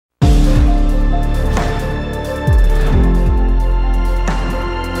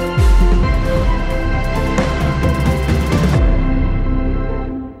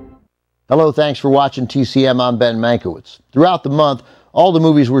Hello, thanks for watching TCM. I'm Ben Mankiewicz. Throughout the month, all the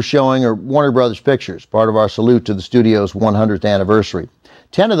movies we're showing are Warner Bros. Pictures, part of our salute to the studio's 100th anniversary.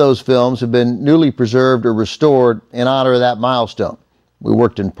 10 of those films have been newly preserved or restored in honor of that milestone. We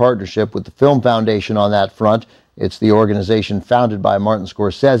worked in partnership with the Film Foundation on that front. It's the organization founded by Martin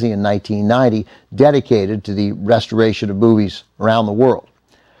Scorsese in 1990, dedicated to the restoration of movies around the world.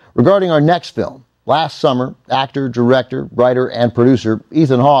 Regarding our next film, last summer, actor, director, writer, and producer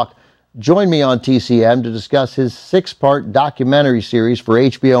Ethan Hawke joined me on TCM to discuss his 6-part documentary series for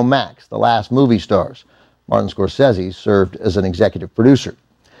HBO Max, The Last Movie Stars. Martin Scorsese served as an executive producer.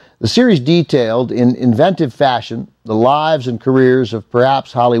 The series detailed in inventive fashion the lives and careers of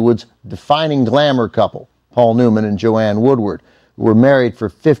perhaps Hollywood's defining glamour couple, Paul Newman and Joanne Woodward, who were married for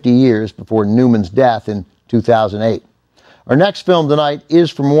 50 years before Newman's death in 2008. Our next film tonight is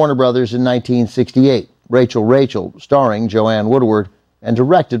from Warner Bros. In 1968, Rachel, Rachel, starring Joanne Woodward and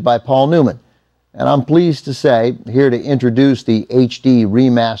directed by Paul Newman. And I'm pleased to say, here to introduce the HD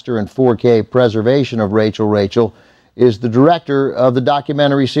remaster and 4K preservation of Rachel, Rachel, is the director of the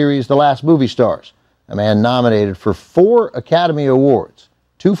documentary series The Last Movie Stars, a man nominated for 4 Academy Awards,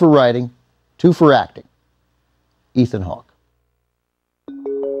 2 for writing, 2 for acting. Ethan Hawke.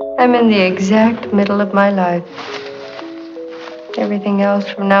 I'm in the exact middle of my life. Everything else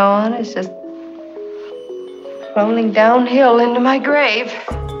from now on is just rolling downhill into my grave.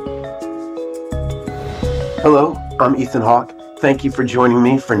 Hello, I'm Ethan Hawke. Thank you for joining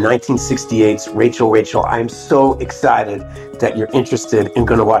me for 1968's Rachel, Rachel. I'm so excited that you're interested and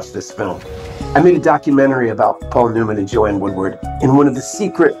going to watch this film. I made a documentary about Paul Newman and Joanne Woodward, and one of the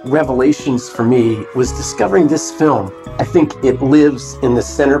secret revelations for me was discovering this film. I think it lives in the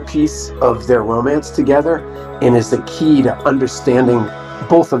centerpiece of their romance together and is the key to understanding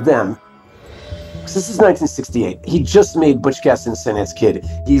both of them. This is 1968. He just made Butch Cassidy and Sundance Kid.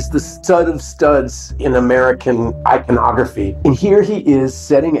 He's the stud of studs in American iconography. And here he is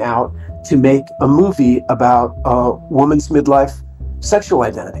setting out to make a movie about a woman's midlife sexual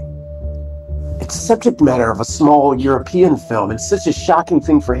identity. It's the subject matter of a small European film. It's such a shocking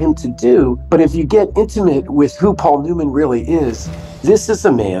thing for him to do. But if you get intimate with who Paul Newman really is, this is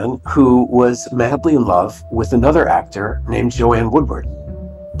a man who was madly in love with another actor named Joanne Woodward.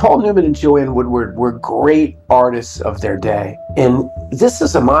 Paul Newman and Joanne Woodward were great artists of their day, and this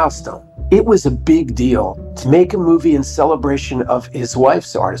is a milestone. It was a big deal to make a movie in celebration of his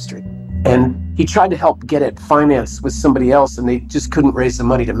wife's artistry. And he tried to help get it financed with somebody else, and they just couldn't raise the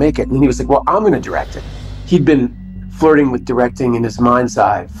money to make it. And he was like, well, I'm going to direct it. He'd been flirting with directing in his mind's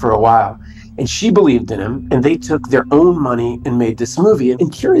eye for a while, and she believed in him, and they took their own money and made this movie.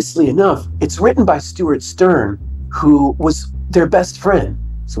 And curiously enough, it's written by Stuart Stern, who was their best friend.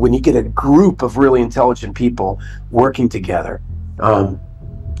 So when you get a group of really intelligent people working together,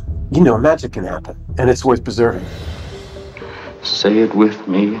 magic can happen, and it's worth preserving. Say it with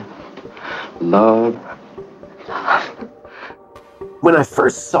me. Love. When I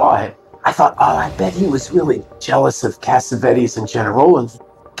first saw it, I thought, oh, I bet he was really jealous of Cassavetes and Gena Rowlands.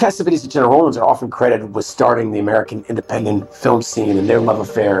 Cassavetes and Gena Rowlands are often credited with starting the American independent film scene and their love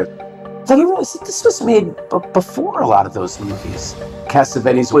affair. Then I realized that this was made before a lot of those movies.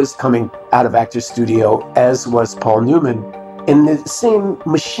 Cassavetes was coming out of Actors Studio, as was Paul Newman. And the same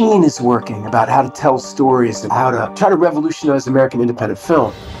machine is working about how to tell stories and how to try to revolutionize American independent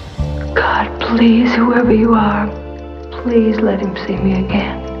film. God, please, whoever you are, please let him see me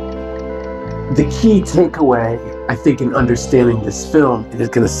again. The key takeaway, I think, in understanding this film, and it's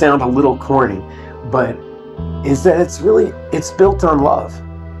going to sound a little corny, but is that it's built on love.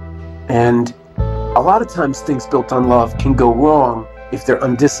 And a lot of times things built on love can go wrong if they're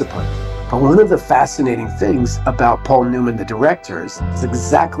undisciplined. But one of the fascinating things about Paul Newman, the director, is it's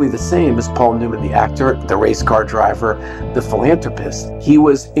exactly the same as Paul Newman, the actor, the race car driver, the philanthropist. He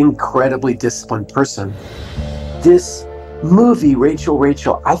was an incredibly disciplined person. This movie, Rachel,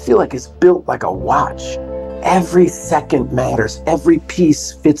 Rachel, I feel like it's built like a watch. Every second matters. Every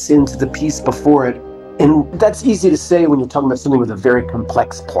piece fits into the piece before it. And that's easy to say when you're talking about something with a very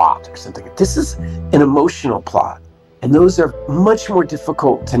complex plot or something. This is an emotional plot. And those are much more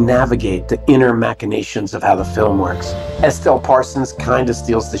difficult to navigate, the inner machinations of how the film works. Estelle Parsons kind of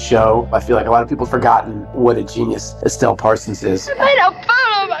steals the show. I feel like a lot of people have forgotten what a genius Estelle Parsons is. I made a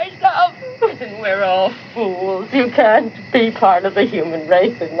fool of myself. Listen, we're all fools. You can't be part of the human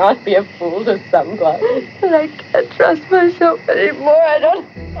race and not be a fool to somebody. And I can't trust myself anymore. I don't.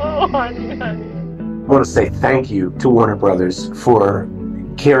 Oh, honey. I want to say thank you to Warner Brothers for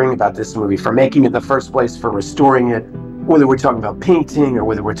caring about this movie, for making it in the first place, for restoring it, whether we're talking about painting or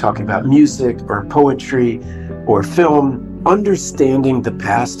whether we're talking about music or poetry or film. understanding the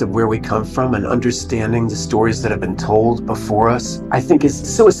past of where we come from and understanding the stories that have been told before us, I think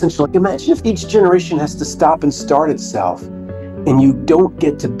is so essential. Imagine if each generation has to stop and start itself, and you don't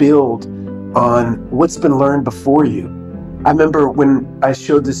get to build on what's been learned before you. I remember when I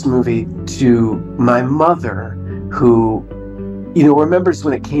showed this movie to my mother, who, remembers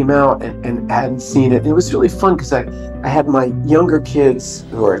when it came out and hadn't seen it. It was really fun because I had my younger kids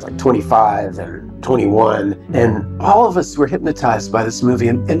who are like 25 and 21, and all of us were hypnotized by this movie.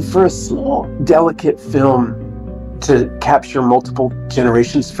 And for a small, delicate film to capture multiple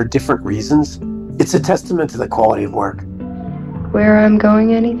generations for different reasons, it's a testament to the quality of work. Where I'm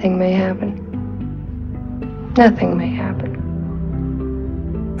going, anything may happen. Nothing may happen.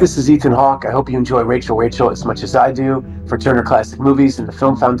 This is Ethan Hawke. I hope you enjoy Rachel, Rachel as much as I do. For Turner Classic Movies and the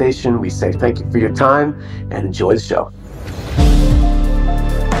Film Foundation, we say thank you for your time and enjoy the show.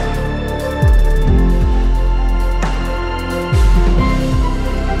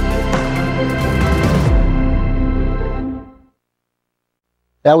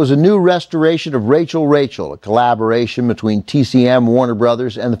 That was a new restoration of Rachel, Rachel, a collaboration between TCM, Warner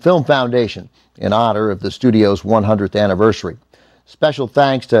Bros., and the Film Foundation in honor of the studio's 100th anniversary. Special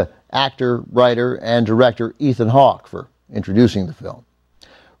thanks to actor, writer, and director Ethan Hawke for introducing the film.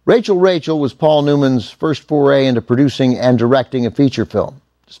 Rachel, Rachel was Paul Newman's first foray into producing and directing a feature film.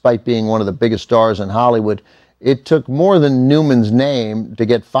 Despite being one of the biggest stars in Hollywood, it took more than Newman's name to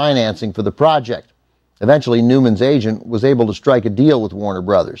get financing for the project. Eventually, Newman's agent was able to strike a deal with Warner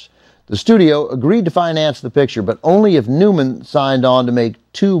Bros. The studio agreed to finance the picture, but only if Newman signed on to make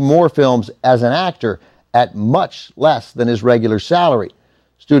 2 more films as an actor at much less than his regular salary.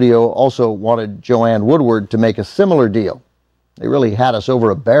 Studio also wanted Joanne Woodward to make a similar deal. They really had us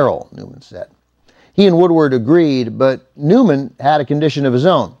over a barrel, Newman said. He and Woodward agreed, but Newman had a condition of his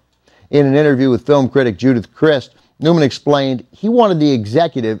own. In an interview with film critic Judith Crist, Newman explained he wanted the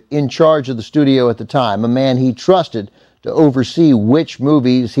executive in charge of the studio at the time, a man he trusted to oversee which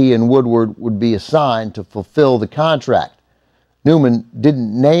movies he and Woodward would be assigned to fulfill the contract. Newman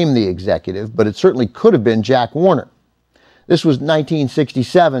didn't name the executive, but it certainly could have been Jack Warner. This was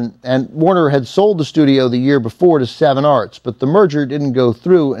 1967, and Warner had sold the studio the year before to Seven Arts, but the merger didn't go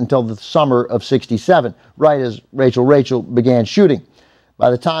through until the summer of '67, right as Rachel, Rachel began shooting.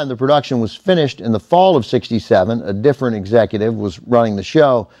 By the time the production was finished in the fall of '67, a different executive was running the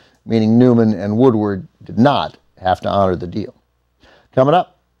show, meaning Newman and Woodward did not have to honor the deal. Coming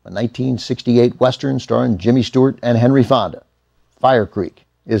up, a 1968 Western starring Jimmy Stewart and Henry Fonda. Fire Creek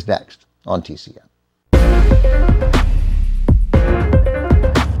is next on TCM.